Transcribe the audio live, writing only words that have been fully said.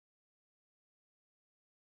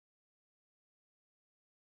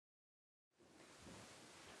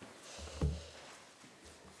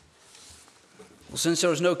Well, since there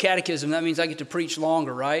was no catechism, that means I get to preach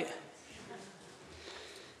longer, right?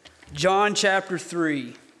 John chapter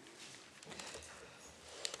 3.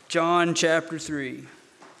 John chapter 3.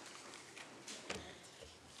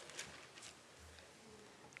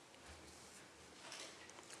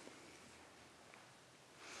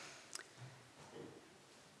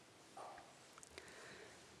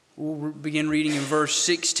 We'll begin reading in verse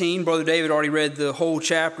 16. Brother David already read the whole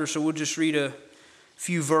chapter, so we'll just read a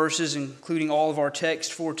few verses, including all of our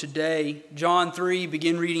text for today. John 3,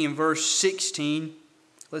 begin reading in verse 16.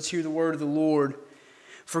 Let's hear the word of the Lord.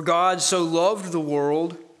 For God so loved the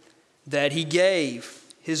world that he gave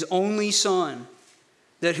his only Son,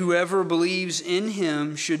 that whoever believes in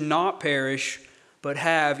him should not perish, but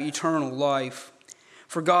have eternal life.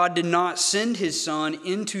 For God did not send his Son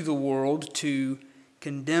into the world to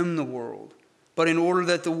condemn the world, but in order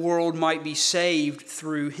that the world might be saved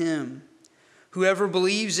through him. Whoever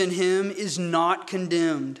believes in him is not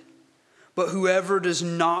condemned, but whoever does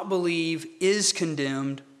not believe is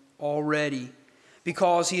condemned already,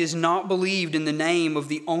 because he has not believed in the name of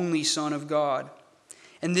the only Son of God.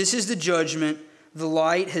 And this is the judgment: the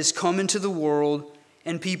light has come into the world,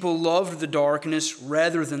 and people loved the darkness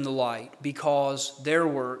rather than the light, because their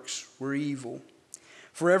works were evil.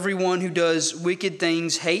 For everyone who does wicked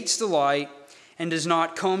things hates the light and does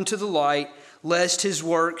not come to the light, lest his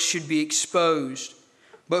works should be exposed.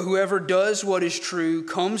 But whoever does what is true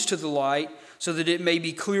comes to the light, so that it may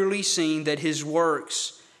be clearly seen that his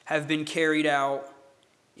works have been carried out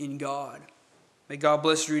in God. May God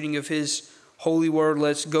bless the reading of his holy word.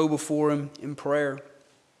 Let's go before him in prayer.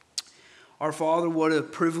 Our Father, what a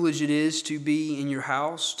privilege it is to be in your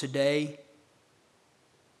house today,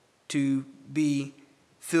 to be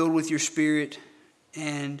filled with your Spirit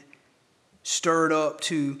and stirred up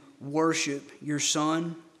to worship your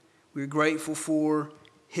Son. We're grateful for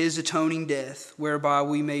his atoning death, whereby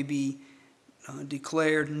we may be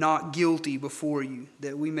declared not guilty before you,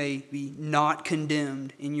 that we may be not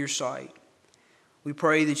condemned in your sight. We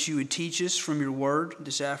pray that you would teach us from your word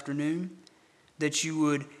this afternoon, that you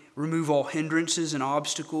would remove all hindrances and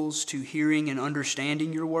obstacles to hearing and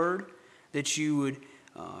understanding your word, that you would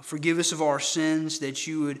forgive us of our sins, that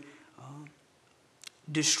you would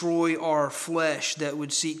destroy our flesh that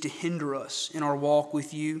would seek to hinder us in our walk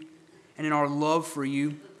with you and in our love for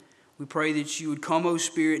you. We pray that you would come, O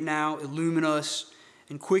Spirit, now, illumine us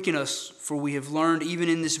and quicken us, for we have learned even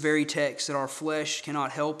in this very text that our flesh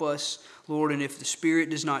cannot help us, Lord, and if the Spirit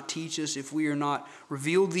does not teach us, if we are not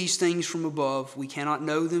revealed these things from above, we cannot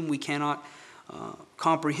know them, we cannot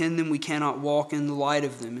comprehend them, we cannot walk in the light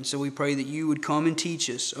of them. And so we pray that you would come and teach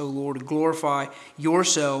us, O Lord, and glorify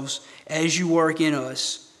yourselves as you work in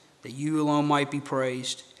us, that you alone might be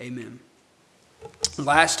praised. Amen.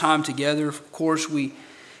 Last time together, of course, we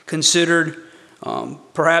considered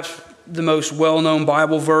perhaps the most well-known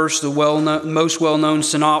Bible verse, the most well-known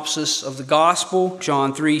synopsis of the gospel,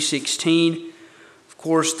 John 3:16. Of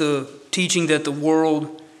course, the teaching that the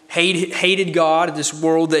world hated God, this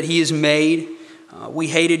world that he has made. We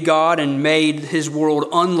hated God and made his world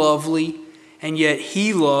unlovely, and yet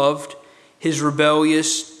he loved his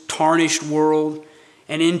rebellious, tarnished world,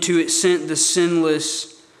 and into it sent the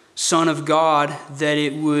sinless Son of God that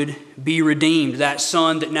it would be redeemed. That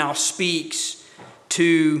Son that now speaks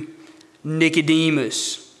to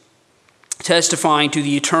Nicodemus, testifying to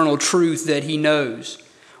the eternal truth that he knows.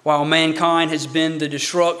 While mankind has been the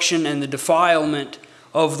destruction and the defilement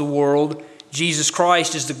of the world, Jesus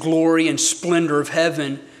Christ is the glory and splendor of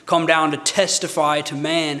heaven, come down to testify to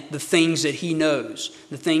man the things that he knows,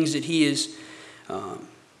 the things that he is,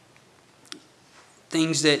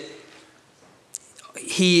 things that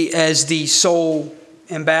he, as the sole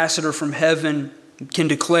ambassador from heaven, can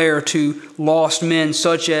declare to lost men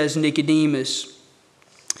such as Nicodemus.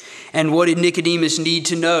 And what did Nicodemus need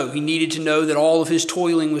to know? He needed to know that all of his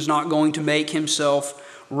toiling was not going to make himself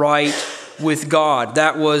right with God.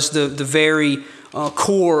 That was the very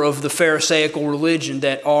core of the Pharisaical religion,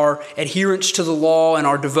 that our adherence to the law and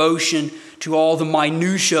our devotion to all the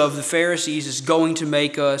minutiae of the Pharisees is going to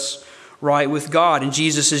make us right with God. And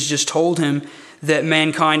Jesus has just told him that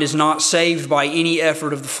mankind is not saved by any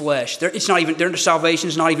effort of the flesh. Their salvation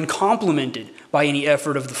is not even complemented by any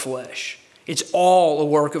effort of the flesh. It's all a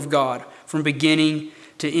work of God from beginning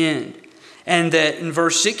to end. And that in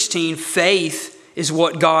verse 16, faith is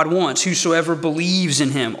what God wants. Whosoever believes in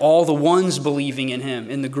him, all the ones believing in him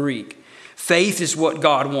in the Greek. Faith is what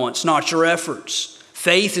God wants, not your efforts.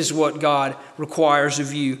 Faith is what God requires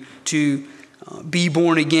of you to be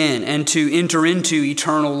born again and to enter into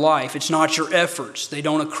eternal life. It's not your efforts. They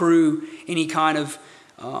don't accrue any kind of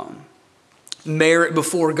merit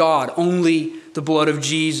before God. Only the blood of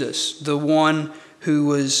Jesus, the one who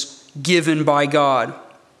was given by God.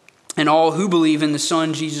 And all who believe in the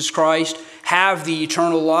Son, Jesus Christ, have the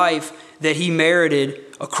eternal life that he merited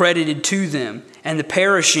accredited to them. And the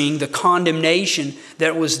perishing, the condemnation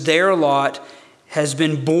that was their lot, has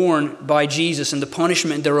been borne by Jesus, and the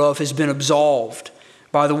punishment thereof has been absolved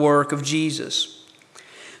by the work of Jesus.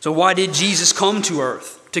 So why did Jesus come to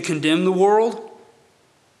earth? To condemn the world?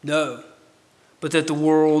 No. But that the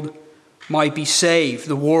world might be saved.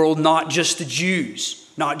 The world, not just the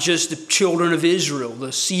Jews, not just the children of Israel,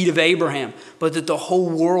 the seed of Abraham, but that the whole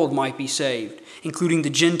world might be saved, including the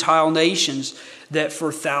Gentile nations that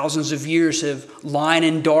for thousands of years have lain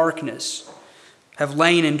in darkness.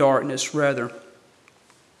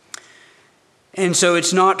 And so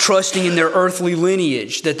it's not trusting in their earthly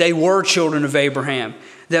lineage, that they were children of Abraham,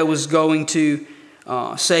 that was going to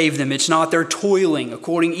save them. It's not their toiling,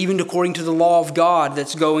 according to the law of God,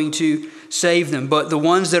 that's going to save them. But the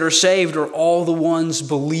ones that are saved are all the ones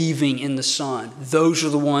believing in the Son. Those are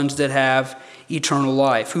the ones that have eternal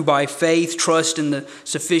life, who by faith trust in the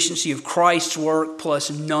sufficiency of Christ's work plus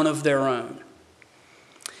none of their own.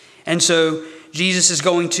 And so Jesus is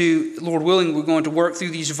going to, Lord willing, we're going to work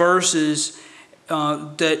through these verses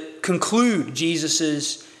that conclude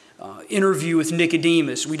Jesus' interview with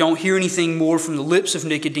Nicodemus. We don't hear anything more from the lips of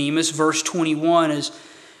Nicodemus. Verse 21 is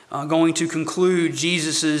going to conclude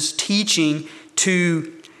Jesus' teaching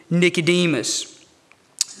to Nicodemus.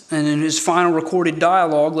 And in his final recorded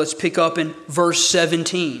dialogue, let's pick up in verse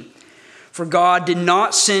 17. For God did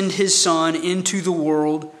not send his Son into the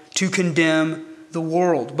world to condemn the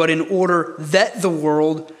world, but in order that the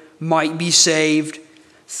world might be saved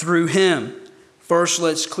through him. First,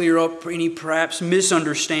 let's clear up any perhaps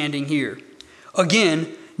misunderstanding here.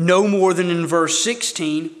 Again, no more than in verse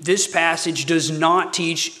 16, this passage does not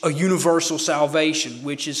teach a universal salvation,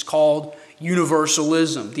 which is called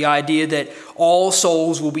universalism, the idea that all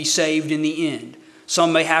souls will be saved in the end.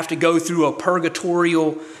 Some may have to go through a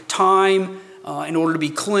purgatorial time in order to be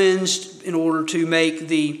cleansed, in order to make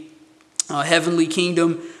the heavenly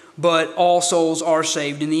kingdom, but all souls are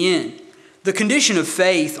saved in the end. The condition of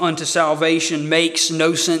faith unto salvation makes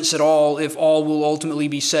no sense at all if all will ultimately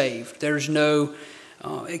be saved. There's no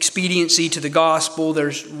expediency to the gospel.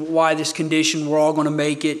 There's why this condition, we're all going to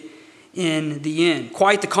make it in the end.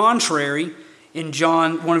 Quite the contrary, in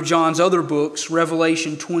one of John's other books,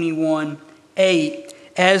 Revelation 21:8,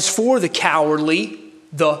 as for the cowardly,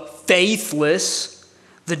 the faithless,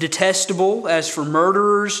 the detestable, as for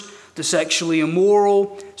murderers, the sexually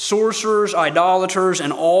immoral, sorcerers, idolaters,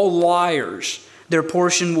 and all liars, their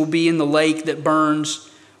portion will be in the lake that burns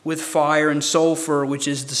with fire and sulfur, which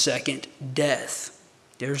is the second death.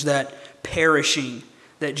 There's that perishing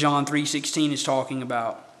that John 3:16 is talking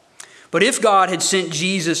about. But if God had sent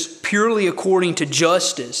Jesus purely according to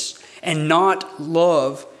justice and not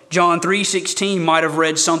love, John 3:16 might have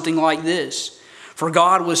read something like this. For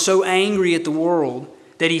God was so angry at the world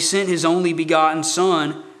that he sent his only begotten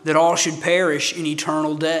Son, that all should perish in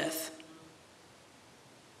eternal death.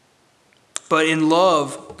 But in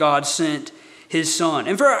love, God sent his Son.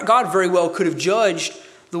 And God very well could have judged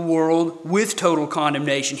the world with total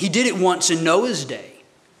condemnation. He did it once in Noah's day.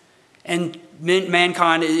 And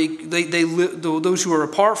mankind, those who are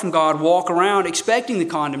apart from God, walk around expecting the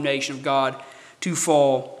condemnation of God to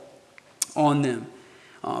fall on them.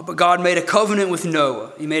 But God made a covenant with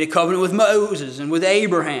Noah. He made a covenant with Moses and with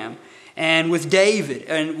Abraham and with David.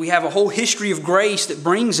 And we have a whole history of grace that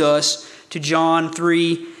brings us to John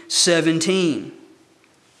 3:17.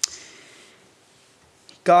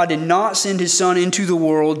 God did not send his Son into the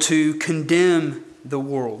world to condemn the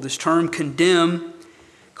world. This term condemn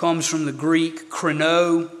comes from the Greek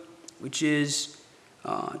krino, which is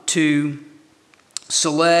to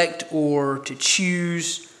select or to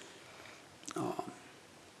choose.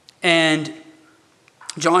 And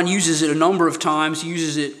John uses it a number of times.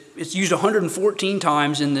 It's used 114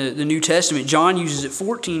 times in the New Testament. John uses it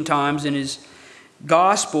 14 times in his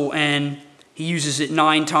gospel, and he uses it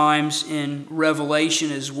 9 times in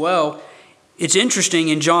Revelation as well. It's interesting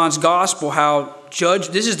in John's gospel how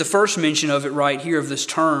this is the first mention of it right here, of this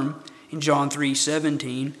term in John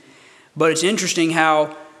 3:17. But it's interesting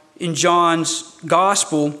how in John's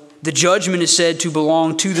gospel, the judgment is said to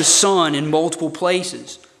belong to the Son in multiple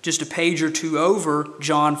places. Just a page or two over,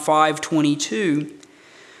 John 5:22.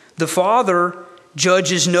 The Father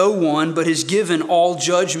judges no one, but has given all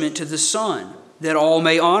judgment to the Son, that all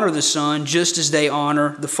may honor the Son just as they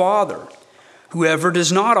honor the Father. Whoever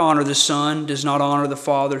does not honor the Son does not honor the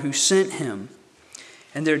Father who sent him.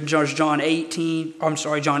 And there, John 8,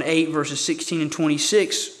 verses 16 and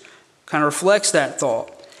 26, kind of reflects that thought.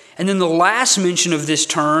 And then the last mention of this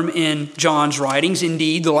term in John's writings,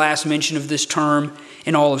 indeed the last mention of this term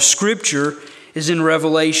in all of Scripture, is in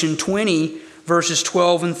Revelation 20, verses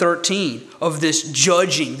 12 and 13, of this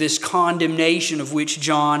judging, this condemnation of which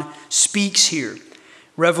John speaks here.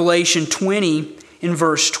 Revelation 20, in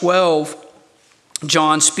verse 12,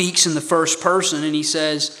 John speaks in the first person, and he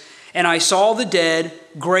says, "And I saw the dead,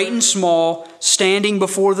 great and small, standing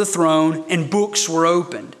before the throne, and books were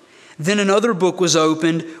opened. Then another book was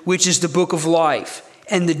opened, which is the book of life.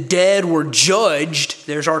 And the dead were judged,"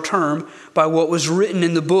 there's our term, "by what was written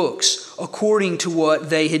in the books, according to what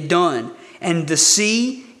they had done. And the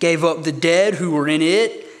sea gave up the dead who were in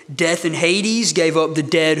it. Death and Hades gave up the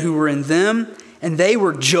dead who were in them. And they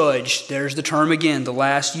were judged," there's the term again, the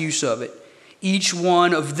last use of it, "each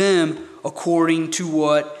one of them according to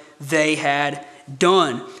what they had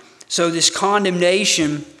done." So this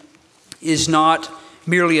condemnation is not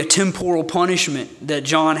merely a temporal punishment that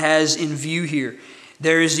John has in view here.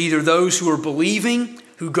 There is either those who are believing,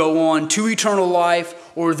 who go on to eternal life,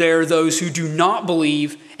 or there are those who do not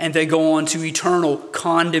believe and they go on to eternal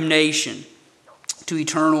condemnation, to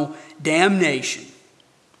eternal damnation.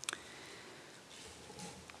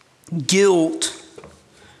 Guilt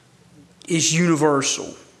is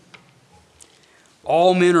universal.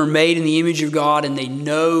 All men are made in the image of God, and they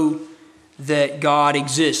know that God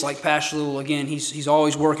exists. Like Pastor Little, again, he's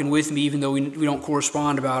always working with me, even though we don't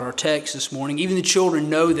correspond about our text this morning. Even the children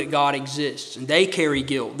know that God exists, and they carry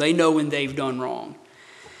guilt. They know when they've done wrong.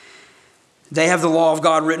 They have the law of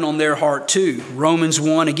God written on their heart too. Romans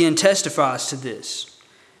 1 again testifies to this.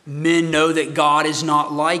 Men know that God is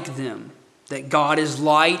not like them, that God is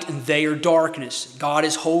light and they are darkness. God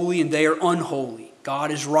is holy and they are unholy. God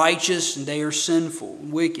is righteous and they are sinful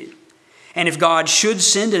and wicked. And if God should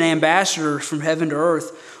send an ambassador from heaven to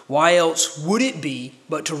earth, why else would it be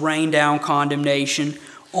but to rain down condemnation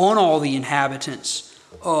on all the inhabitants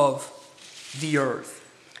of the earth?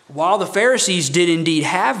 While the Pharisees did indeed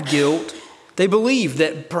have guilt, they believed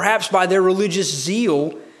that perhaps by their religious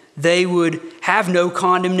zeal, they would have no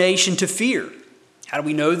condemnation to fear. How do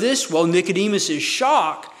we know this? Well, Nicodemus'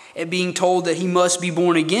 shock at being told that he must be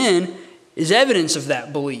born again is evidence of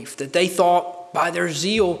that belief, that they thought by their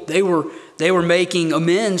zeal they were making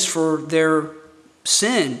amends for their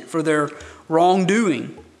sin, for their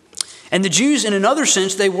wrongdoing. And the Jews, in another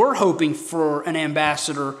sense, they were hoping for an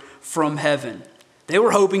ambassador from heaven. They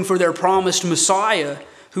were hoping for their promised Messiah,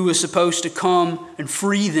 who was supposed to come and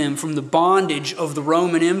free them from the bondage of the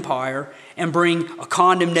Roman Empire and bring a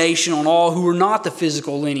condemnation on all who were not the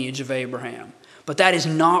physical lineage of Abraham. But that is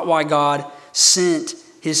not why God sent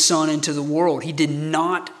his Son into the world. He did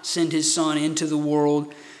not send his Son into the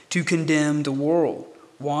world to condemn the world.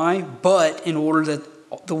 Why? But in order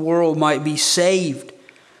that the world might be saved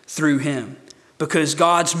through him. Because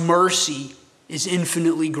God's mercy is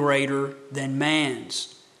infinitely greater than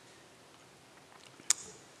man's.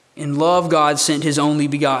 In love, God sent his only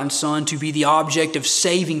begotten Son to be the object of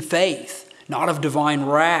saving faith, not of divine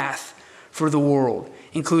wrath for the world,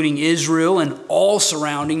 including Israel and all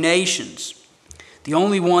surrounding nations. The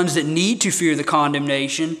only ones that need to fear the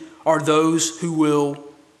condemnation are those who will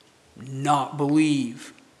not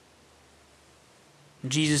believe.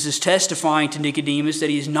 Jesus is testifying to Nicodemus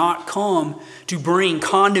that he has not come to bring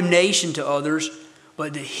condemnation to others,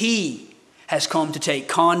 but that he has come to take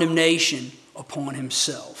condemnation upon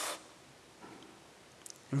himself.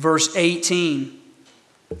 In verse 18,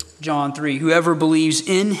 John 3, "Whoever believes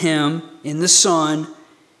in him, in the Son,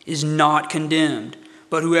 is not condemned,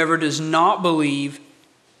 but whoever does not believe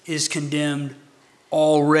is condemned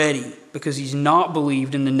already, because he's not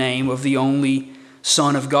believed in the name of the only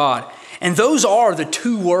Son of God." And those are the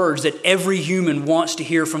two words that every human wants to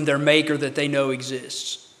hear from their Maker that they know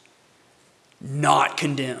exists. Not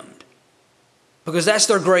condemned. Because that's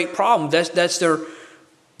their great problem. That's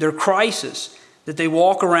their crisis, that they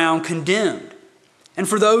walk around condemned. And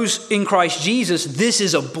for those in Christ Jesus, this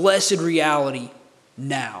is a blessed reality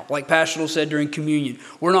now. Like Pastor Little said during communion,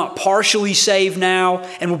 we're not partially saved now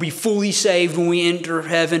and we'll be fully saved when we enter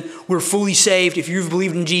heaven. We're fully saved if you've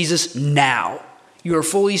believed in Jesus now. You are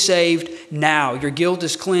fully saved now. Your guilt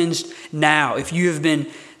is cleansed now. If you have been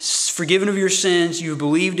forgiven of your sins, you have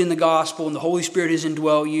believed in the gospel, and the Holy Spirit has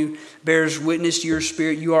indwelt you, bears witness to your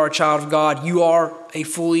spirit, you are a child of God. You are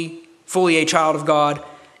fully a child of God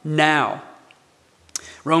now.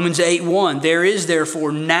 Romans 8:1, "There is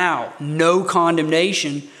therefore now no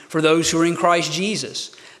condemnation for those who are in Christ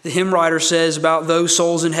Jesus." The hymn writer says about those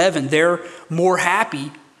souls in heaven, they're more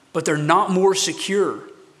happy, but they're not more secure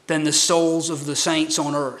than the souls of the saints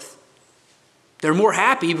on earth. They're more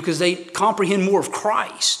happy because they comprehend more of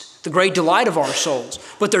Christ. the great delight of our souls.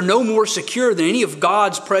 But they're no more secure than any of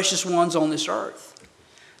God's precious ones on this earth.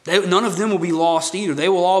 None of them will be lost either. They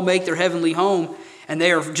will all make their heavenly home, and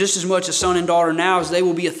they are just as much a son and daughter now as they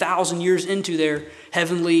will be 1,000 years into their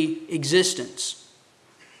heavenly existence.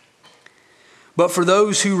 But for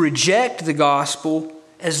those who reject the gospel,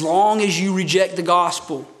 as long as you reject the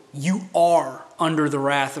gospel, you are under the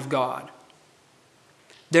wrath of God.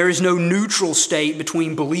 There is no neutral state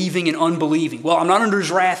between believing and unbelieving. Well, I'm not under his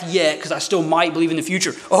wrath yet because I still might believe in the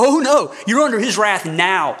future. Oh no, you're under his wrath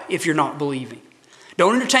now if you're not believing.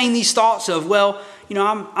 Don't entertain these thoughts of, well,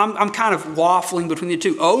 I'm kind of waffling between the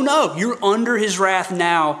two. Oh no, you're under his wrath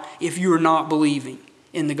now if you are not believing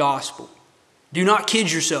in the gospel. Do not kid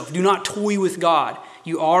yourself. Do not toy with God.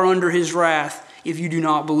 You are under his wrath if you do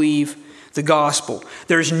not believe the gospel.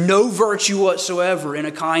 There's no virtue whatsoever in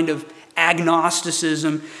a kind of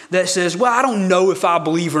agnosticism that says, well, I don't know if I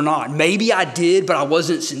believe or not. Maybe I did, but I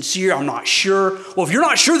wasn't sincere. I'm not sure. Well, if you're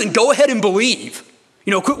not sure, then go ahead and believe.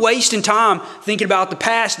 Quit wasting time thinking about the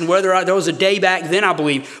past and whether there was a day back then I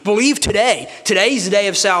believe. Believe today. Today's the day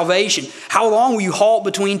of salvation. How long will you halt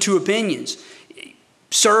between two opinions?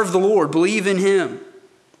 Serve the Lord. Believe in him.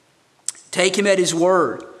 Take him at his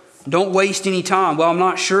word. Don't waste any time. Well, I'm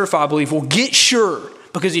not sure if I believe. Well, get sure,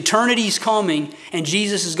 because eternity's coming and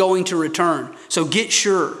Jesus is going to return. So get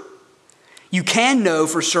sure. You can know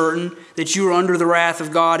for certain that you are under the wrath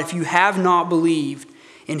of God if you have not believed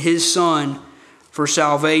in his Son for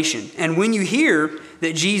salvation. And when you hear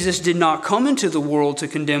that Jesus did not come into the world to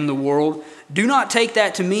condemn the world, do not take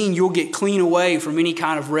that to mean you'll get clean away from any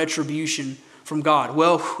kind of retribution from God.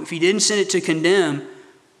 Well, if he didn't send it to condemn,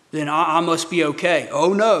 then I must be okay.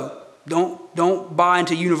 Oh no, don't buy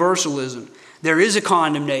into universalism. There is a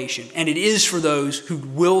condemnation, and it is for those who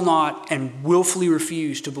will not and willfully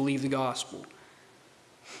refuse to believe the gospel.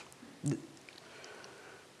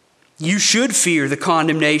 You should fear the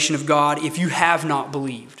condemnation of God if you have not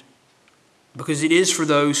believed, because it is for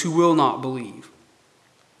those who will not believe.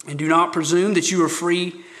 And do not presume that you are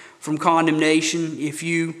free from condemnation if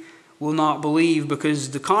you will not believe, because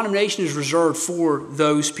the condemnation is reserved for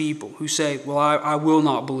those people who say, well, I will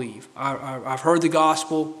not believe. I've heard the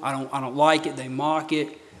gospel. I don't like it. They mock it,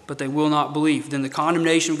 but they will not believe. Then the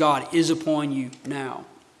condemnation of God is upon you now.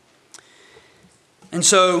 And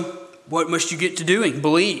so what must you get to doing?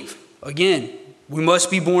 Believe. Again, we must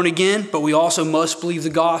be born again, but we also must believe the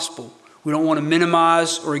gospel. We don't want to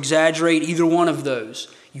minimize or exaggerate either one of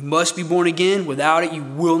those. You must be born again. Without it, you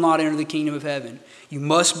will not enter the kingdom of heaven. You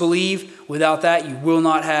must believe. Without that, you will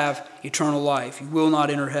not have eternal life. You will not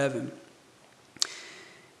enter heaven.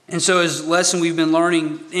 And so his lesson we've been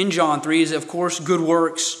learning in John 3 is, of course, good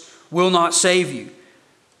works will not save you.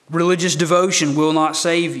 Religious devotion will not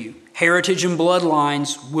save you. Heritage and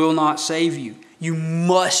bloodlines will not save you. You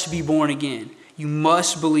must be born again. You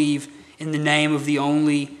must believe in the name of the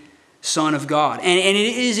only Son of God. And it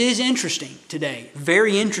is interesting today,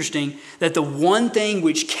 very interesting, that the one thing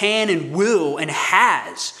which can and will and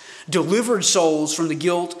has delivered souls from the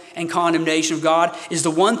guilt and condemnation of God is the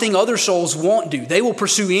one thing other souls won't do. They will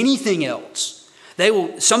pursue anything else. They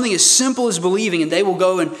will, something as simple as believing, and they will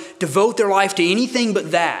go and devote their life to anything but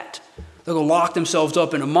that. They'll go lock themselves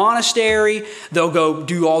up in a monastery. They'll go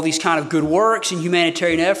do all these kind of good works and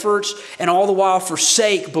humanitarian efforts, and all the while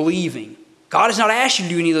forsake believing. God has not asked you to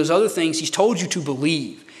do any of those other things. He's told you to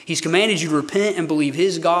believe. He's commanded you to repent and believe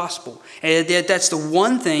his gospel. And that's the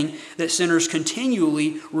one thing that sinners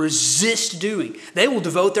continually resist doing. They will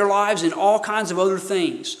devote their lives in all kinds of other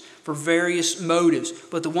things for various motives.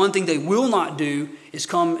 But the one thing they will not do is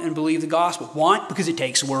come and believe the gospel. Why? Because it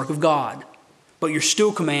takes the work of God. But you're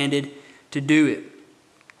still commanded to do it.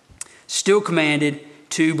 Still commanded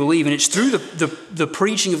to believe. And it's through the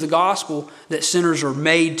preaching of the gospel that sinners are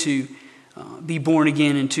made to be born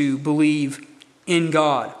again and to believe in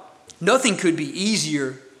God. Nothing could be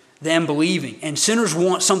easier than believing. And sinners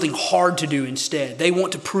want something hard to do instead. They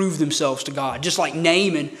want to prove themselves to God. Just like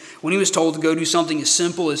Naaman, when he was told to go do something as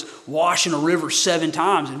simple as wash in a river 7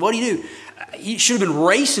 times. And what did he do? He should have been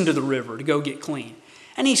racing to the river to go get clean.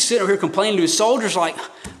 And he's sitting over here complaining to his soldiers like,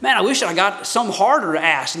 man, I wish I got something harder to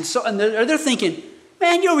ask. And they're thinking,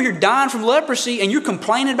 man, you're over here dying from leprosy and you're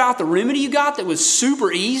complaining about the remedy you got that was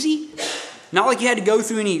super easy? Not like you had to go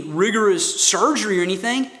through any rigorous surgery or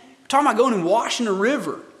anything. We're talking about going and washing a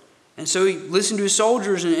river. And so he listened to his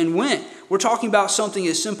soldiers and went. We're talking about something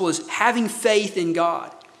as simple as having faith in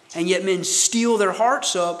God. And yet men steel their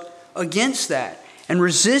hearts up against that and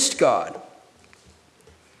resist God.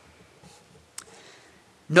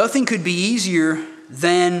 Nothing could be easier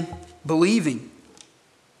than believing.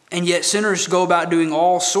 And yet sinners go about doing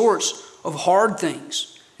all sorts of hard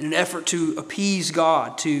things. in an effort to appease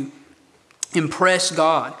God, to impress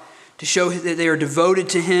God, to show that they are devoted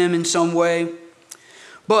to Him in some way.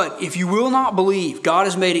 But if you will not believe, God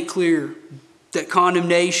has made it clear that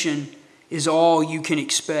condemnation is all you can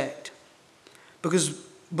expect. Because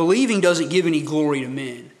believing doesn't give any glory to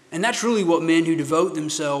men. And that's really what men who devote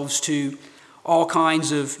themselves to all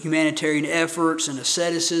kinds of humanitarian efforts and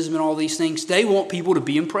asceticism and all these things, they want people to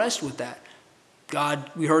be impressed with that.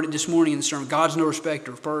 God, we heard it this morning in the sermon, God's no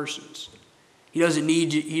respecter of persons. He doesn't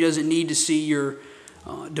need to see your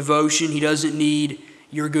devotion. He doesn't need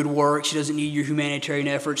your good works. He doesn't need your humanitarian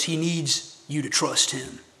efforts. He needs you to trust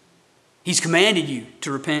Him. He's commanded you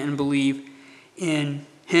to repent and believe in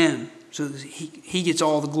Him so that He gets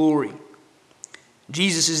all the glory.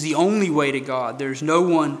 Jesus is the only way to God. There's no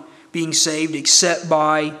one being saved except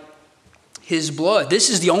by His blood. This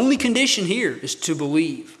is the only condition here, is to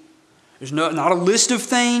believe. There's not a list of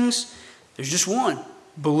things. There's just one.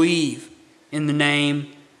 Believe in the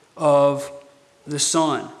name of the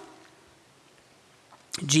Son.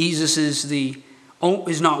 Jesus is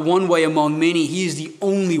not one way among many. He is the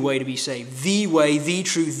only way to be saved. The way, the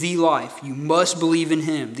truth, the life. You must believe in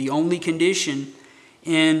Him. The only condition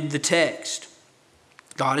in the text.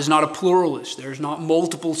 God is not a pluralist. There's not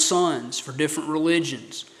multiple sons for different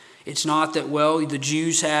religions. It's not that, well, the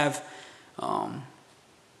Jews have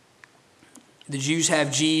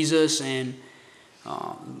Jesus and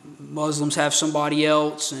Muslims have somebody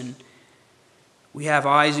else, and we have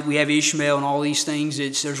Isaac, we have Ishmael, and all these things.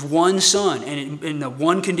 There's one Son, and the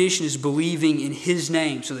one condition is believing in His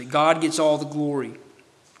name so that God gets all the glory,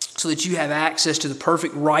 so that you have access to the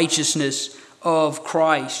perfect righteousness of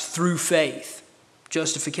Christ through faith.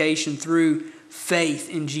 Justification through faith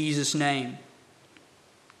in Jesus' name.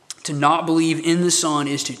 To not believe in the Son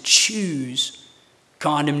is to choose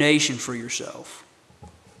condemnation for yourself.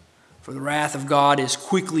 For the wrath of God is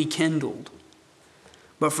quickly kindled.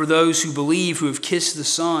 But for those who believe, who have kissed the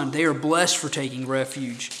Son, they are blessed for taking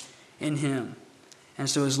refuge in Him. And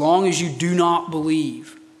so as long as you do not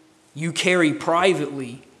believe, you carry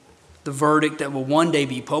privately the verdict that will one day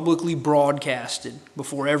be publicly broadcasted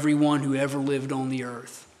before everyone who ever lived on the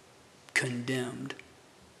earth. Condemned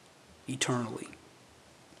eternally.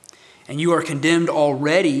 And you are condemned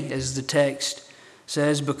already, as the text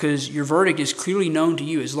says, because your verdict is clearly known to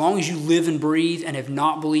you. As long as you live and breathe and have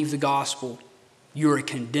not believed the gospel, you are a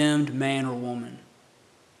condemned man or woman.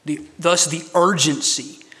 Thus the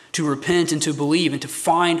urgency to repent and to believe and to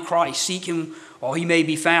find Christ. Seek Him while He may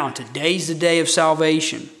be found. Today's the day of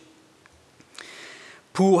salvation.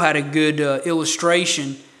 Poole had a good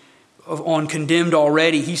illustration on condemned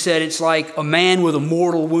already. He said it's like a man with a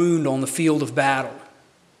mortal wound on the field of battle.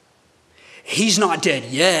 He's not dead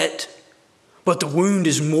yet, but the wound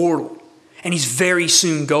is mortal, and he's very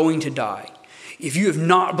soon going to die. If you have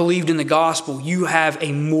not believed in the gospel, you have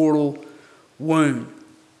a mortal wound.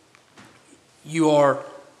 You are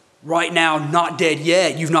right now not dead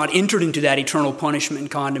yet. You've not entered into that eternal punishment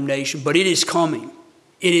and condemnation, but it is coming.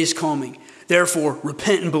 It is coming. Therefore,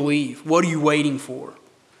 repent and believe. What are you waiting for?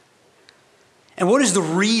 And what is the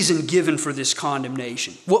reason given for this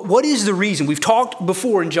condemnation? What is the reason? We've talked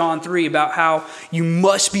before in John 3 about how you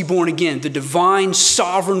must be born again, the divine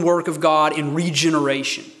sovereign work of God in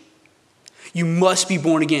regeneration. You must be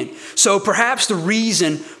born again. So perhaps the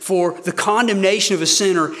reason for the condemnation of a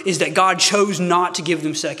sinner is that God chose not to give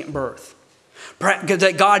them second birth.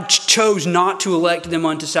 That God chose not to elect them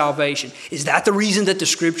unto salvation. Is that the reason that the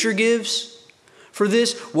Scripture gives for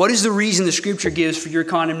this? What is the reason the Scripture gives for your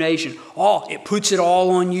condemnation? It puts it all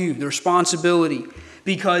on you, the responsibility,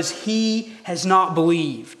 because He has not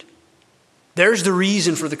believed. There's the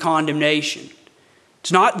reason for the condemnation.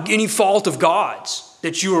 It's not any fault of God's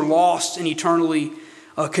that you are lost and eternally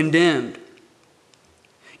condemned.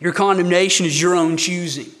 Your condemnation is your own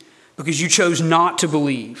choosing because you chose not to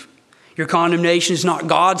believe. Your condemnation is not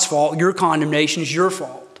God's fault. Your condemnation is your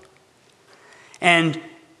fault. And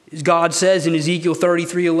as God says in Ezekiel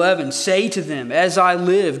 33:11, say to them, as I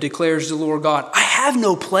live, declares the Lord God, I have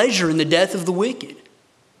no pleasure in the death of the wicked,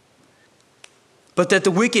 but that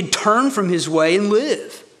the wicked turn from his way and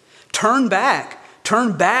live. Turn back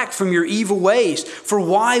from your evil ways. For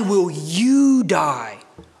why will you die,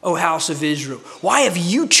 O house of Israel? Why have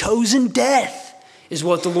you chosen death, is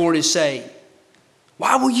what the Lord is saying.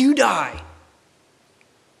 Why will you die?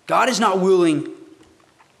 God is not willing.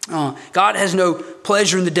 God has no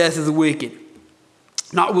pleasure in the death of the wicked,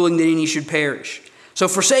 not willing that any should perish. So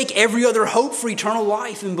forsake every other hope for eternal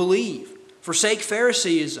life and believe. Forsake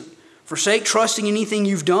Phariseeism. Forsake trusting in anything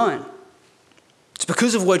you've done. It's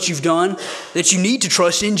because of what you've done that you need to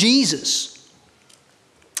trust in Jesus.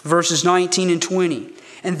 Verses 19 and 20.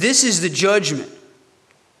 And this is the judgment,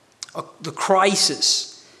 the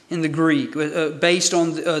crisis in the Greek, based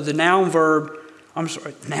on the noun verb.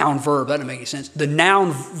 Noun verb, that doesn't make any sense. The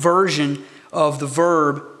noun version of the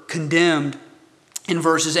verb condemned in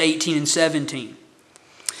verses 18 and 17.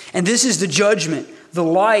 And this is the judgment. The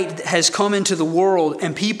light has come into the world,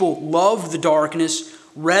 and people loved the darkness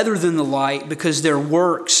rather than the light because their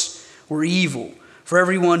works were evil. For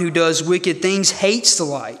everyone who does wicked things hates the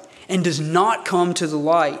light and does not come to the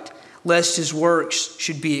light, lest his works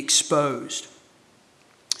should be exposed.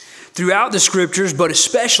 Throughout the Scriptures, but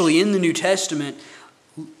especially in the New Testament,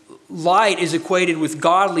 light is equated with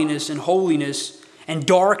godliness and holiness, and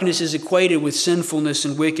darkness is equated with sinfulness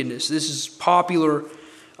and wickedness. This is popular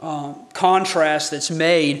contrast that's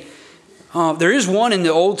made. There is one in the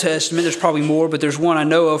Old Testament. There's probably more, but there's one I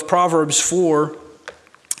know of. Proverbs 4,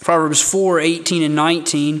 18 and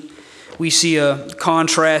 19. We see a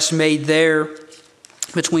contrast made there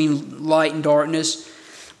between light and darkness.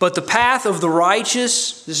 But the path of the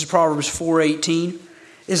righteous, this is Proverbs 4:18,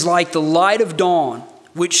 is like the light of dawn,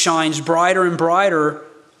 which shines brighter and brighter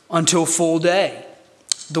until full day.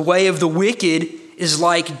 The way of the wicked is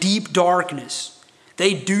like deep darkness.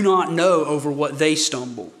 They do not know over what they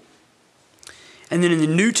stumble. And then in the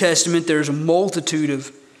New Testament, there's a multitude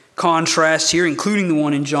of contrasts here, including the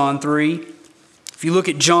one in John 3. If you look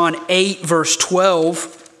at John 8, verse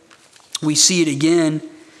 12, we see it again.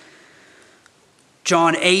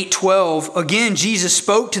 John 8:12, again Jesus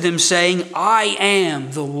spoke to them saying, I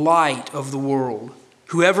am the light of the world.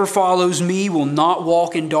 Whoever follows me will not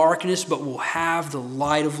walk in darkness, but will have the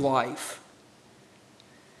light of life.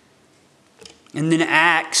 And then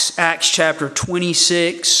Acts chapter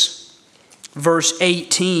 26, verse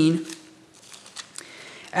 18.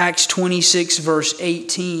 Acts 26, verse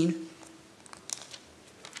 18.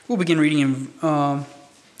 We'll begin reading in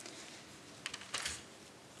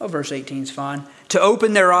verse 18 is fine. To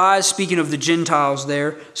open their eyes, speaking of the Gentiles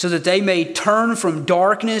there, so that they may turn from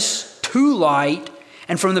darkness to light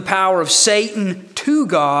and from the power of Satan to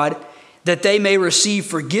God, that they may receive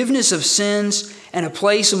forgiveness of sins and a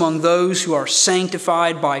place among those who are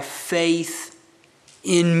sanctified by faith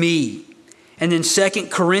in me. And then 2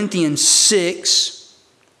 Corinthians 6,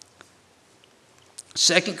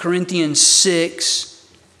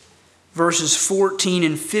 verses 14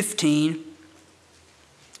 and 15.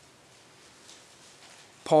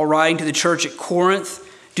 Paul writing to the church at Corinth,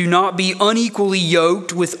 do not be unequally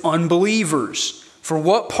yoked with unbelievers. For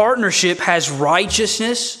what partnership has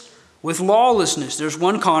righteousness with lawlessness? There's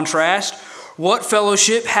one contrast. What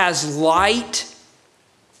fellowship has light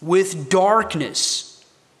with darkness?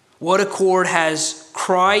 What accord has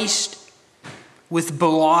Christ with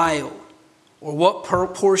Belial? Or what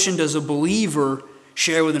portion does a believer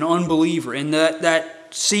share with an unbeliever? In that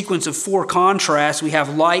sequence of four contrasts, we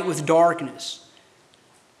have light with darkness.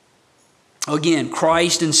 Again,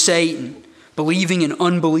 Christ and Satan, believing and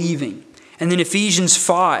unbelieving. And then Ephesians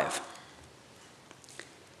 5.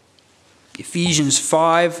 Ephesians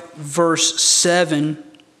 5, verse 7.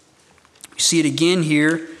 We see it again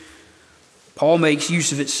here. Paul makes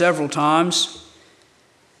use of it several times.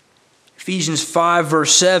 Ephesians 5,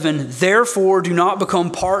 verse 7. Therefore, do not become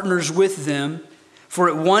partners with them, for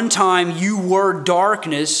at one time you were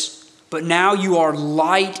darkness, but now you are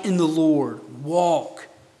light in the Lord. Walk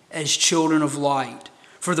as children of light.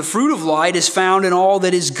 For the fruit of light is found in all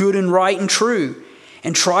that is good and right and true,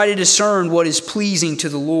 and try to discern what is pleasing to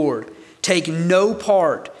the Lord. Take no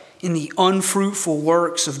part in the unfruitful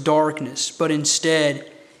works of darkness, but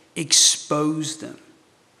instead expose them.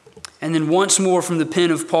 And then once more from the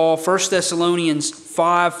pen of Paul, 1 Thessalonians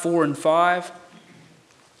 5, 4 and 5.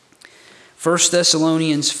 1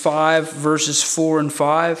 Thessalonians 5, verses 4 and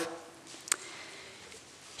 5.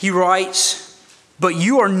 He writes, but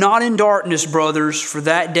you are not in darkness, brothers, for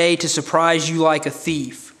that day to surprise you like a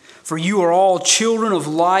thief. For you are all children of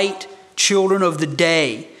light, children of the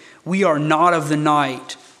day. We are not of the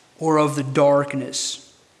night or of the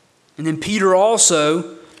darkness. And then Peter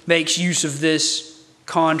also makes use of this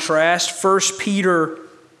contrast. 1 Peter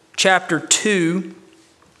chapter 2.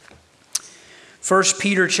 1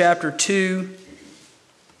 Peter chapter 2,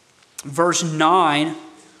 verse 9.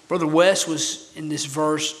 Brother Wes was in this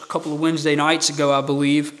verse a couple of Wednesday nights ago, I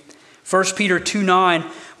believe. 1 Peter 2:9,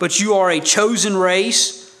 but you are a chosen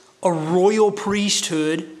race, a royal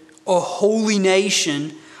priesthood, a holy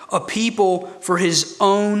nation, a people for his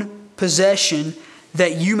own possession,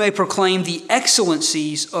 that you may proclaim the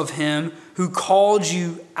excellencies of him who called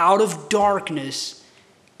you out of darkness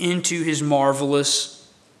into his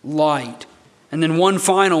marvelous light. And then one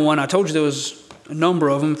final one. I told you there was a number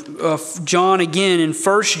of them. John again in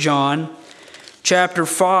 1 John chapter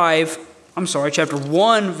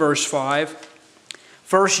 1, verse 5.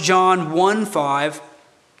 1 John 1:5.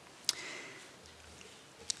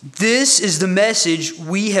 This is the message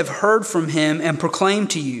we have heard from him and proclaimed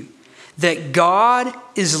to you, that God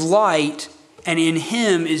is light and in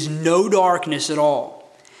him is no darkness at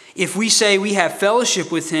all. If we say we have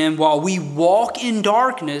fellowship with him while we walk in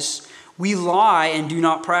darkness, we lie and do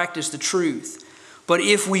not practice the truth. But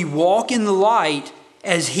if we walk in the light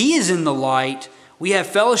as he is in the light, we have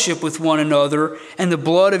fellowship with one another, and the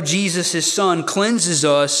blood of Jesus, his Son, cleanses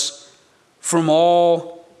us from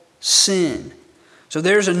all sin. So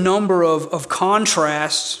there's a number of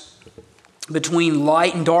contrasts between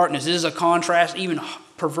light and darkness. This is a contrast even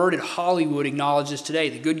perverted Hollywood acknowledges today.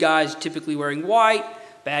 The good guy is typically wearing white,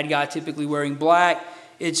 bad guy typically wearing black.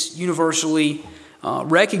 It's universally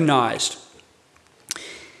recognized.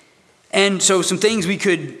 And so some things we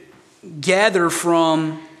could gather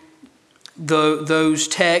from those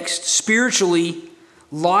texts. Spiritually,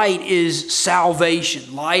 light is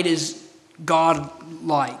salvation. Light is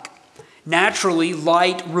God-like. Naturally,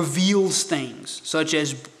 light reveals things such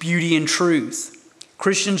as beauty and truth.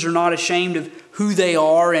 Christians are not ashamed of who they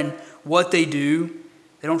are and what they do.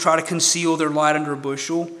 They don't try to conceal their light under a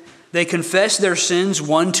bushel. They confess their sins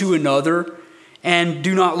one to another and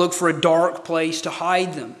do not look for a dark place to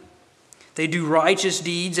hide them. They do righteous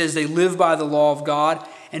deeds as they live by the law of God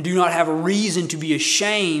and do not have a reason to be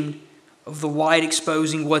ashamed of the light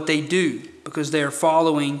exposing what they do, because they are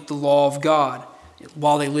following the law of God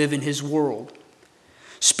while they live in his world.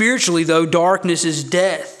 Spiritually, though, darkness is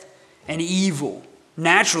death and evil.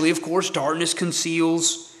 Naturally, of course, darkness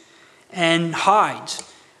conceals and hides.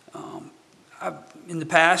 In the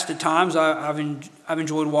past, at times, I've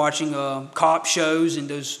enjoyed watching cop shows and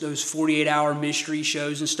those 48-hour mystery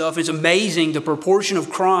shows and stuff. It's amazing the proportion of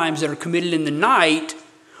crimes that are committed in the night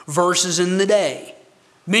versus in the day.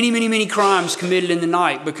 Many, many, many crimes committed in the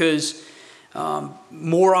night because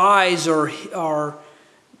more eyes or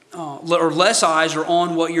less eyes are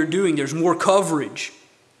on what you're doing. There's more coverage.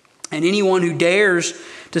 And anyone who dares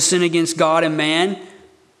to sin against God and man,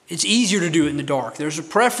 it's easier to do it in the dark. There's a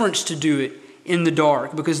preference to do it in the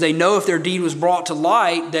dark because they know if their deed was brought to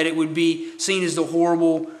light that it would be seen as the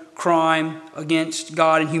horrible crime against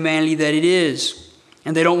God and humanity that it is.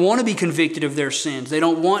 And they don't want to be convicted of their sins. They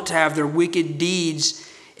don't want to have their wicked deeds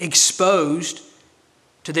exposed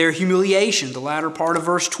to their humiliation, the latter part of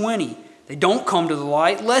verse 20. They don't come to the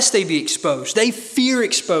light lest they be exposed. They fear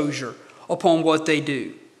exposure upon what they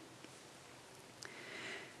do.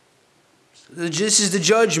 This is the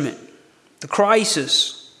judgment, the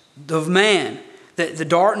crisis of man, that the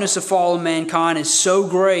darkness of fallen mankind is so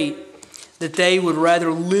great that they would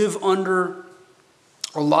rather live under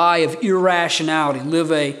a lie of irrationality,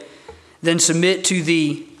 than submit to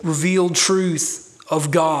the revealed truth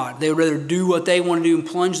of God. They would rather do what they want to do and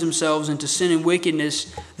plunge themselves into sin and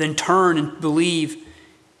wickedness than turn and believe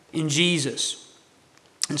in Jesus.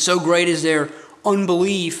 And so great is their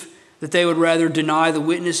unbelief that they would rather deny the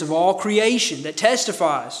witness of all creation that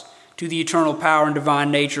testifies to the eternal power and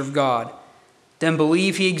divine nature of God than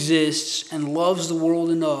believe he exists and loves the world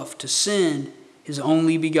enough to send his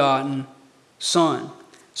only begotten Son.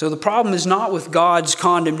 So the problem is not with God's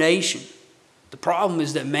condemnation. The problem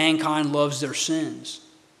is that mankind loves their sins.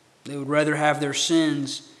 They would rather have their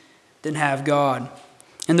sins than have God.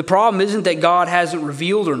 And the problem isn't that God hasn't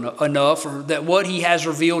revealed enough or that what he has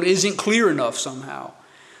revealed isn't clear enough somehow.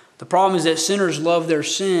 The problem is that sinners love their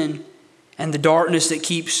sin and the darkness that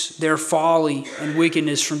keeps their folly and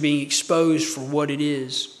wickedness from being exposed for what it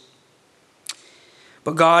is.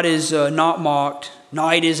 But God is not mocked.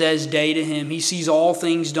 Night is as day to him. He sees all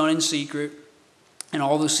things done in secret, and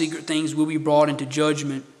all those secret things will be brought into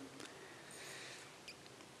judgment.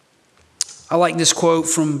 I like this quote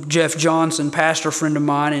from Jeff Johnson, pastor friend of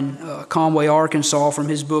mine in Conway, Arkansas, from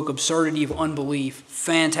his book, Absurdity of Unbelief.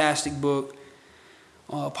 Fantastic book,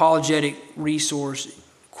 apologetic resource.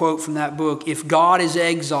 Quote from that book: "If God is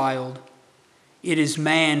exiled, it is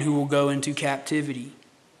man who will go into captivity.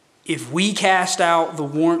 If we cast out the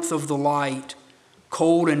warmth of the light,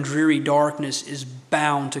 cold and dreary darkness is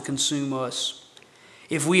bound to consume us.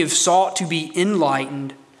 If we have sought to be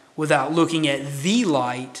enlightened without looking at the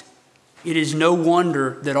light, it is no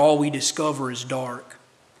wonder that all we discover is dark.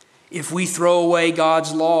 If we throw away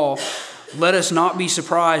God's law, let us not be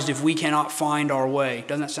surprised if we cannot find our way."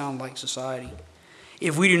 Doesn't that sound like society?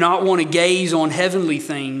 "If we do not want to gaze on heavenly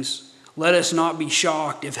things, let us not be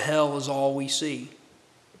shocked if hell is all we see."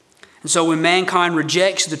 And so when mankind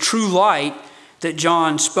rejects the true light that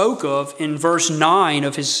John spoke of in verse 9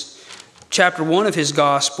 of his chapter 1 of his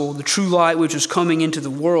gospel, the true light which was coming into the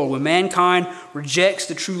world. When mankind rejects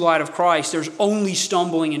the true light of Christ, there's only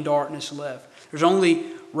stumbling and darkness left. There's only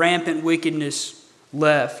rampant wickedness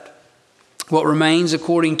left. What remains,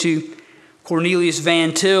 according to Cornelius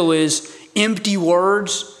Van Til, is empty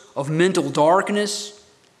words of mental darkness,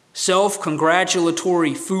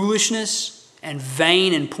 self-congratulatory foolishness, and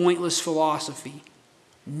vain and pointless philosophy.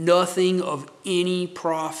 Nothing of any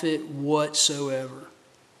profit whatsoever.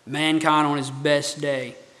 Mankind on its best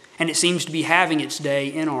day. And it seems to be having its day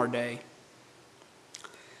in our day.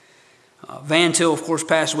 Van Til, of course,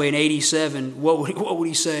 passed away in 87. What would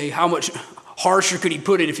he say? How much harsher could he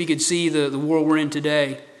put it if he could see the world we're in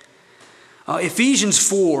today? Ephesians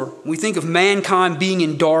 4, we think of mankind being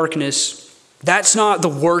in darkness. That's not the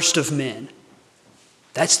worst of men.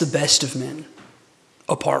 That's the best of men,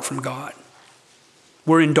 apart from God.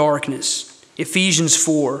 We're in darkness. Ephesians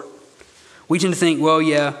 4. We tend to think, well,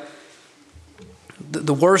 yeah,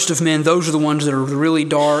 the worst of men, those are the ones that are really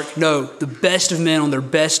dark. No, the best of men on their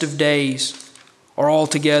best of days are all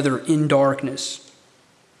together in darkness.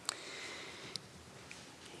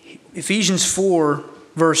 Ephesians 4,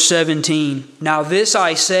 verse 17. Now this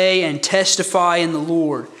I say and testify in the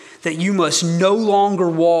Lord, that you must no longer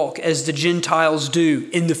walk as the Gentiles do,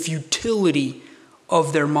 in the futility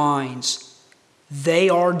of their minds. They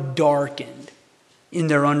are darkened in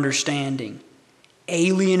their understanding,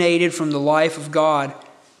 alienated from the life of God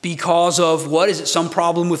because of, what is it, some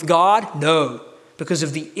problem with God? No, because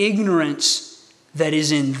of the ignorance that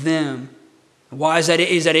is in them. Why is that?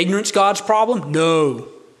 Is that ignorance God's problem? No,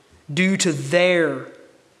 due to their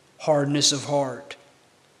hardness of heart.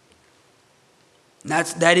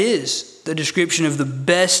 That is the description of the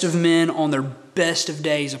best of men on their best of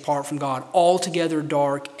days apart from God. Altogether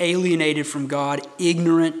dark, alienated from God,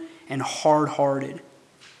 ignorant and hard-hearted.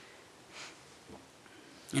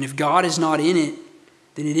 And if God is not in it,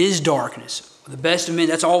 then it is darkness. The best of men,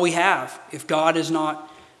 that's all we have. If God does not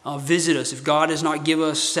visit us, if God does not give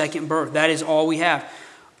us second birth, that is all we have.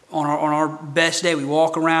 On our best day, we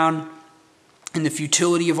walk around in the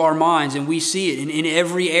futility of our minds, and we see it in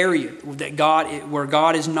every area where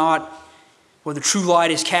God is not, where the true light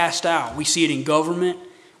is cast out. We see it in government,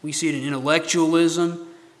 we see it in intellectualism,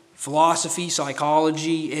 philosophy,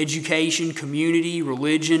 psychology, education, community,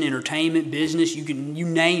 religion, entertainment, business, you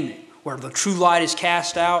name it. Where the true light is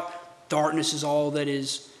cast out, darkness is all that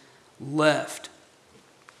is left.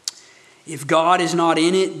 If God is not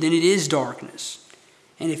in it, then it is darkness.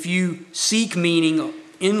 And if you seek meaning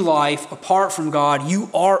in life apart from God,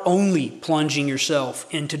 you are only plunging yourself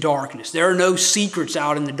into darkness. There are no secrets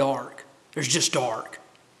out in the dark. There's just dark.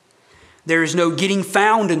 There is no getting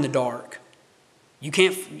found in the dark. You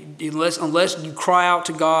can't, unless you cry out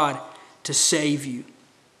to God to save you.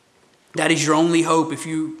 That is your only hope if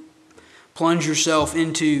you plunge yourself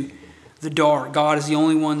into the dark. God is the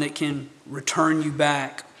only one that can return you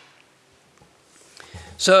back.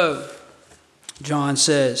 So, John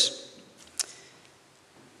says,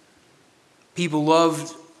 people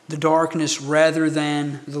loved the darkness rather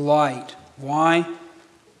than the light. Why?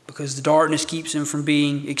 Because the darkness keeps them from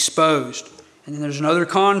being exposed. And then there's another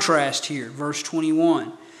contrast here, verse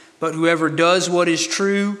 21. But whoever does what is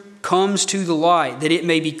true comes to the light, that it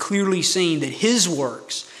may be clearly seen that his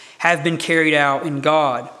works have been carried out in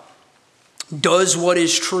God. Does what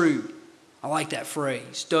is true. I like that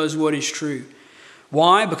phrase, does what is true.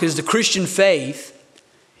 Why? Because the Christian faith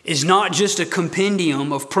is not just a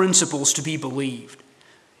compendium of principles to be believed.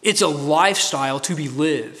 It's a lifestyle to be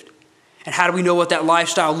lived. And how do we know what that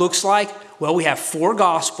lifestyle looks like? Well, we have 4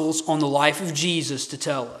 Gospels on the life of Jesus to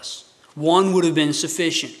tell us. 1 would have been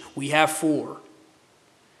sufficient. We have 4.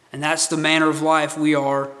 And that's the manner of life we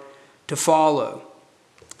are to follow.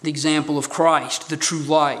 The example of Christ, the true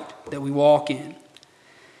light that we walk in.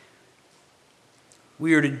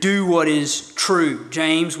 We are to do what is true.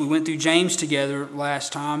 James, we went through James together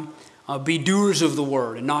last time. Be doers of the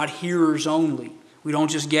word and not hearers only. We don't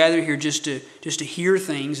just gather here just to hear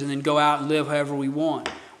things and then go out and live however we want.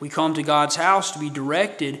 We come to God's house to be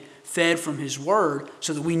directed, fed from His word,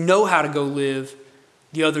 so that we know how to go live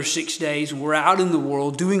the other 6 days. And we're out in the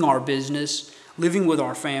world doing our business, living with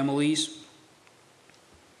our families.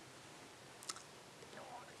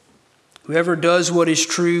 Whoever does what is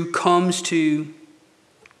true comes to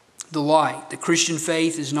the light. The Christian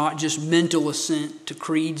faith is not just mental assent to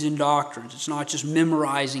creeds and doctrines. It's not just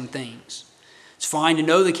memorizing things. It's fine to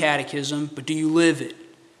know the catechism, but do you live it?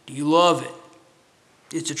 Do you love it?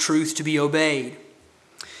 It's a truth to be obeyed.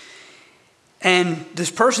 And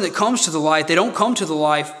this person that comes to the light, they don't come to the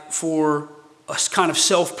light for a kind of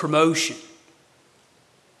self-promotion.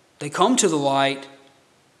 They come to the light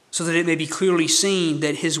so that it may be clearly seen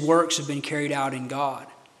that his works have been carried out in God.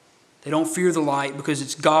 They don't fear the light because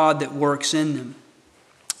it's God that works in them.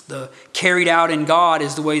 The carried out in God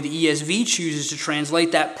is the way the ESV chooses to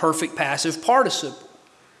translate that perfect passive participle.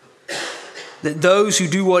 That those who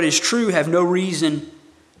do what is true have no reason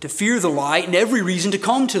to fear the light and every reason to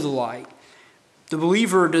come to the light. The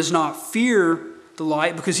believer does not fear the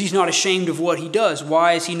light because he's not ashamed of what he does.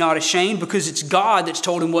 Why is he not ashamed? Because it's God that's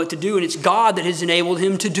told him what to do, and it's God that has enabled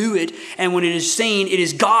him to do it. And when it is seen, it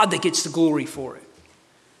is God that gets the glory for it.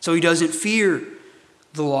 So he doesn't fear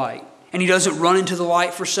the light. And he doesn't run into the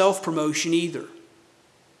light for self-promotion either.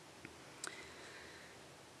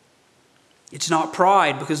 It's not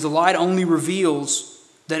pride, because the light only reveals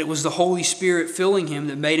that it was the Holy Spirit filling him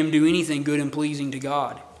that made him do anything good and pleasing to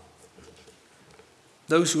God.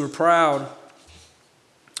 Those who are proud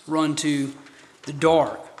run to the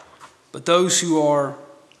dark, but those who are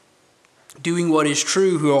doing what is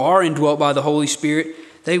true, who are indwelt by the Holy Spirit,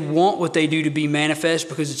 they want what they do to be manifest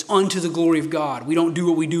because it's unto the glory of God. We don't do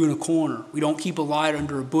what we do in a corner. We don't keep a light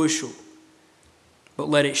under a bushel, but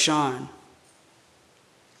let it shine.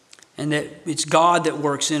 And that it's God that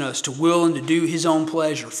works in us to will and to do his own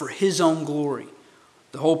pleasure for his own glory.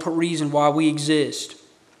 The whole reason why we exist.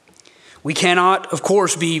 We cannot, of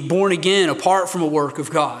course, be born again apart from a work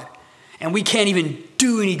of God. And we can't even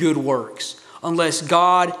do any good works unless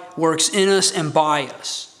God works in us and by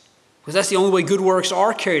us. Because that's the only way good works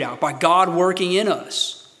are carried out, by God working in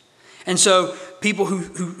us. And so people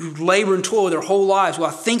who labor and toil their whole lives, well,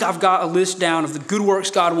 I think I've got a list down of the good works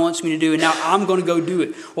God wants me to do, and now I'm going to go do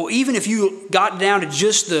it. Well, even if you got down to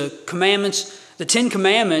just the commandments, the 10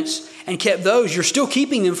 commandments, and kept those, you're still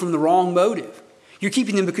keeping them from the wrong motive. You're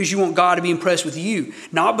keeping them because you want God to be impressed with you,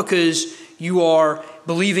 not because you are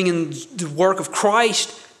believing in the work of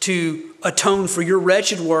Christ to atone for your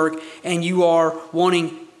wretched work, and you are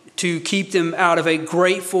wanting to keep them out of a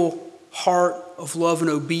grateful heart of love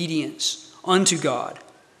and obedience unto God.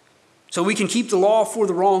 So we can keep the law for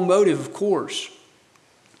the wrong motive, of course.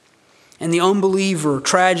 And the unbeliever,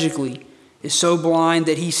 tragically, is so blind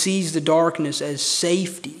that he sees the darkness as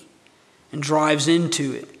safety and drives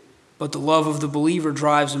into it. But the love of the believer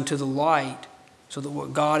drives him to the light, so that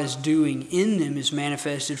what God is doing in them is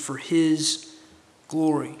manifested for his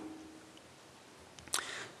glory.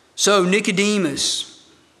 So Nicodemus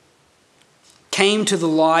came to the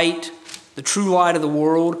light, the true light of the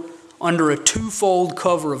world, under a twofold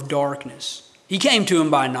cover of darkness. He came to him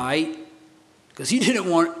by night because he didn't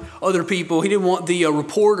want other people, he didn't want the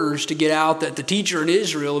reporters to get out that the teacher in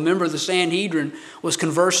Israel, a member of the Sanhedrin, was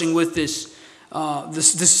conversing with this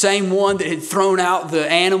same one that had thrown out the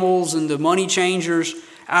animals and the money changers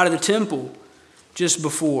out of the temple just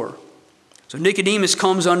before. So Nicodemus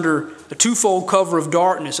comes under a twofold cover of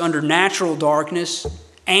darkness, under natural darkness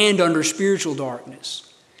and under spiritual darkness.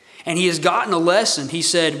 And he has gotten a lesson. He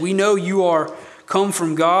said, we know you are come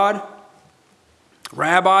from God.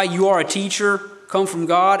 Rabbi, you are a teacher come from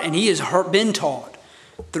God. And he has been taught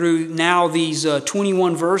through now these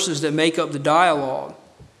 21 verses that make up the dialogue.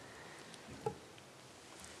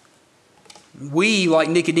 We, like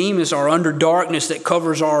Nicodemus, are under darkness that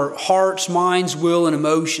covers our hearts, minds, will, and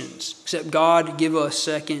emotions. Except God give us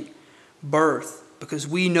second birth, because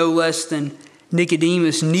we no less than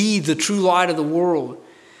Nicodemus need the true light of the world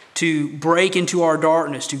to break into our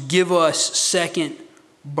darkness, to give us second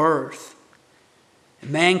birth.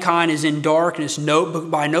 And mankind is in darkness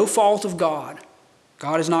by no fault of God.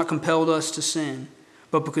 God has not compelled us to sin,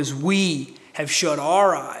 but because we have shut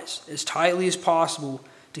our eyes as tightly as possible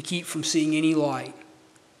to keep from seeing any light.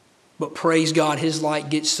 But praise God, his light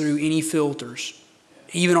gets through any filters,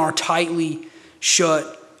 even our tightly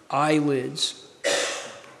shut eyelids,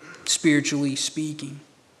 spiritually speaking.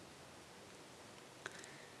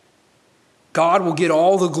 God will get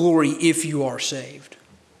all the glory if you are saved,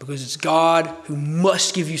 because it's God who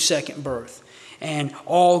must give you second birth. And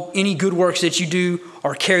any good works that you do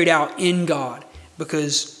are carried out in God,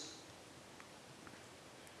 because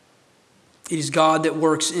it is God that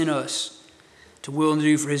works in us to will and to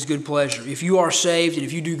do for his good pleasure. If you are saved and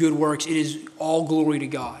if you do good works, it is all glory to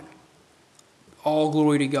God. All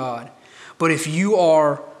glory to God. But if you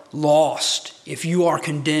are lost, if you are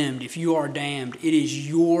condemned, if you are damned, it is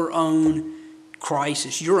your own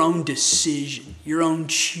crisis, your own decision, your own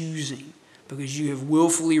choosing, because you have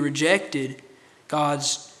willfully rejected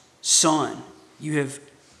God's Son. You have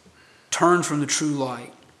turned from the true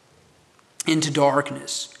light into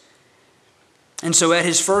darkness. And so at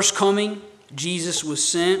his first coming, Jesus was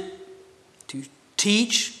sent to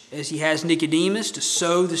teach, as he has Nicodemus, to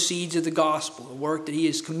sow the seeds of the gospel, a work that he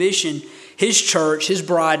has commissioned his church, his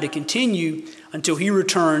bride, to continue until he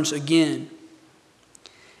returns again.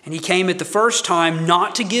 And he came at the first time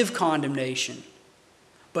not to give condemnation,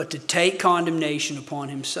 but to take condemnation upon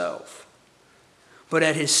himself. But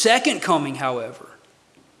at his second coming, however,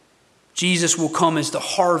 Jesus will come as the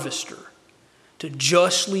harvester to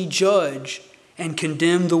justly judge and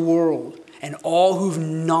condemn the world and all who've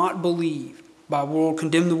not believed. By world,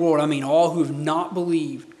 condemn the world, I mean all who have not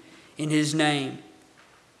believed in his name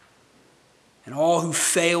and all who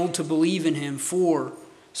failed to believe in him for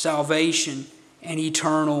salvation and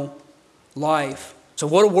eternal life. So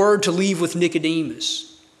what a word to leave with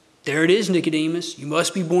Nicodemus. There it is, Nicodemus. You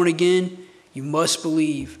must be born again. You must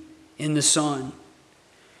believe in the Son.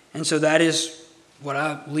 And so that is what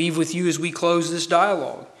I leave with you as we close this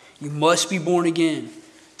dialogue. You must be born again.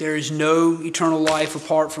 There is no eternal life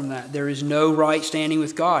apart from that. There is no right standing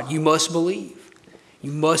with God. You must believe.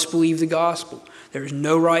 You must believe the gospel. There is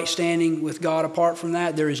no right standing with God apart from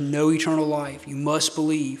that. There is no eternal life. You must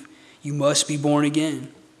believe. You must be born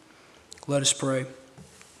again. Let us pray.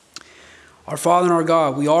 Our Father and our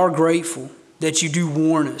God, we are grateful that you do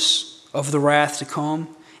warn us of the wrath to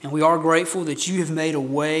come. And we are grateful that you have made a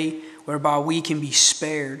way whereby we can be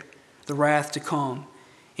spared the wrath to come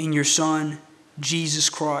in your Son, Jesus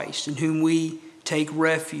Christ, in whom we take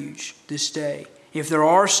refuge this day. If there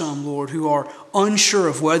are some, Lord, who are unsure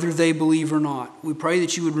of whether they believe or not, we pray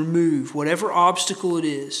that you would remove whatever obstacle it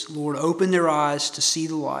is. Lord, open their eyes to see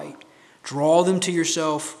the light. Draw them to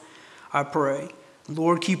yourself, I pray.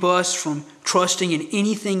 Lord, keep us from trusting in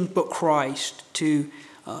anything but Christ to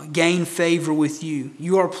gain favor with you.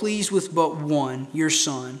 You are pleased with but one, your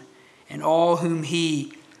Son, and all whom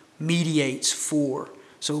he mediates for.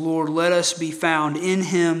 So, Lord, let us be found in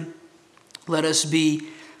him. Let us be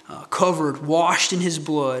covered, washed in his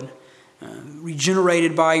blood,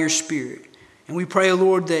 regenerated by your Spirit. And we pray,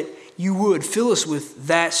 Lord, that you would fill us with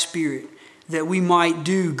that Spirit, that we might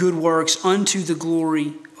do good works unto the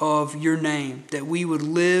glory of your name, that we would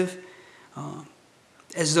live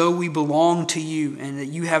as though we belong to you and that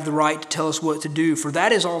you have the right to tell us what to do, for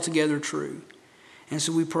that is altogether true. And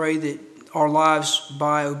so we pray that our lives,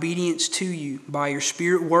 by obedience to you, by your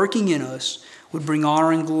Spirit working in us, would bring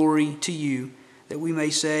honor and glory to you, that we may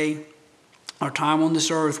say our time on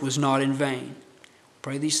this earth was not in vain.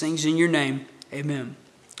 Pray these things in your name. Amen.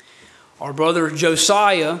 Our brother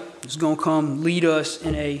Josiah is going to come lead us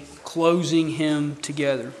in a closing hymn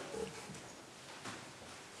together.